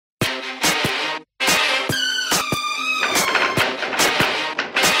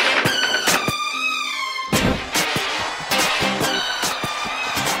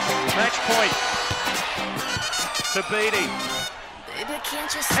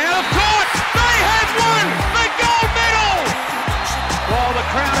Out of court, they have won the gold medal! While the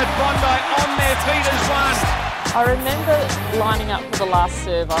crowd at Bondi on their feet as one. I remember lining up for the last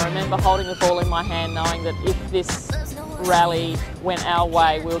serve. I remember holding the ball in my hand knowing that if this rally went our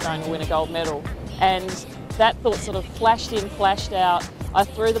way, we were going to win a gold medal. And that thought sort of flashed in, flashed out. I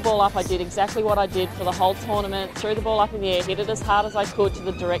threw the ball up, I did exactly what I did for the whole tournament, threw the ball up in the air, hit it as hard as I could to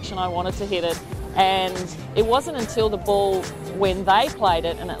the direction I wanted to hit it. And it wasn't until the ball, when they played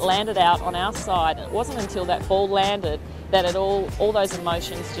it and it landed out on our side, it wasn't until that ball landed that all those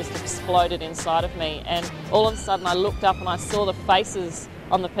emotions just exploded inside of me. And all of a sudden I looked up and I saw the faces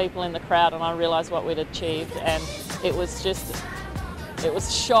on the people in the crowd and I realised what we'd achieved. And it was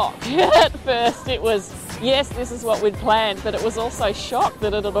shock at first. It was, yes, this is what we'd planned, but it was also shock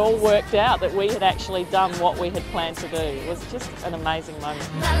that it had all worked out, that we had actually done what we had planned to do. It was just an amazing moment.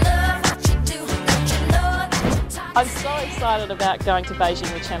 I'm so excited about going to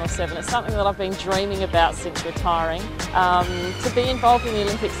Beijing with Channel 7. It's something that I've been dreaming about since retiring. To be involved in the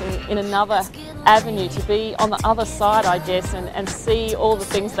Olympics in another avenue, to be on the other side, I guess, and see all the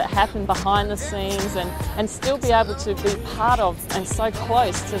things that happen behind the scenes and still be able to be part of and so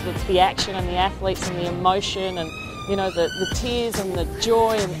close to the action and the athletes and the emotion and, you know, the tears and the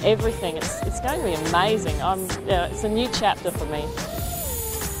joy and everything. It's going to be amazing. It's a new chapter for me.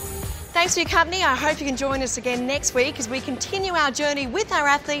 Thanks for your company. I hope you can join us again next week as we continue our journey with our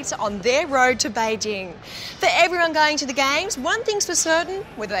athletes on their road to Beijing. For everyone going to the Games, one thing's for certain,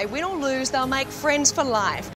 whether they win or lose, they'll make friends for life.